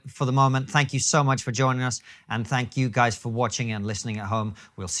 but for the moment, thank you so much for joining us, and thank you guys for watching and listening at home.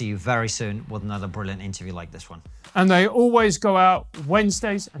 We'll see you very soon with another brilliant interview like this one. And they always go out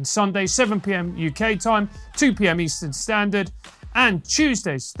Wednesdays and Sundays, 7 p.m. UK time, 2 p.m. Eastern Standard. And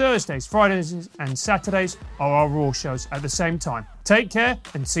Tuesdays, Thursdays, Fridays and Saturdays are our Raw shows at the same time. Take care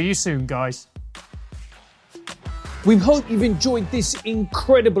and see you soon, guys. We hope you've enjoyed this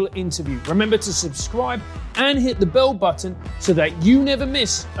incredible interview. Remember to subscribe and hit the bell button so that you never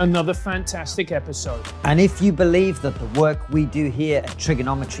miss another fantastic episode. And if you believe that the work we do here at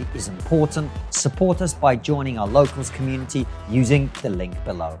Trigonometry is important, support us by joining our locals community using the link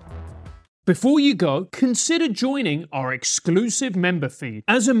below. Before you go, consider joining our exclusive member feed.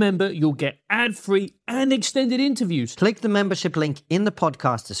 As a member, you'll get ad-free and extended interviews. Click the membership link in the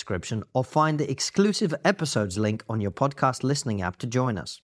podcast description or find the exclusive episodes link on your podcast listening app to join us.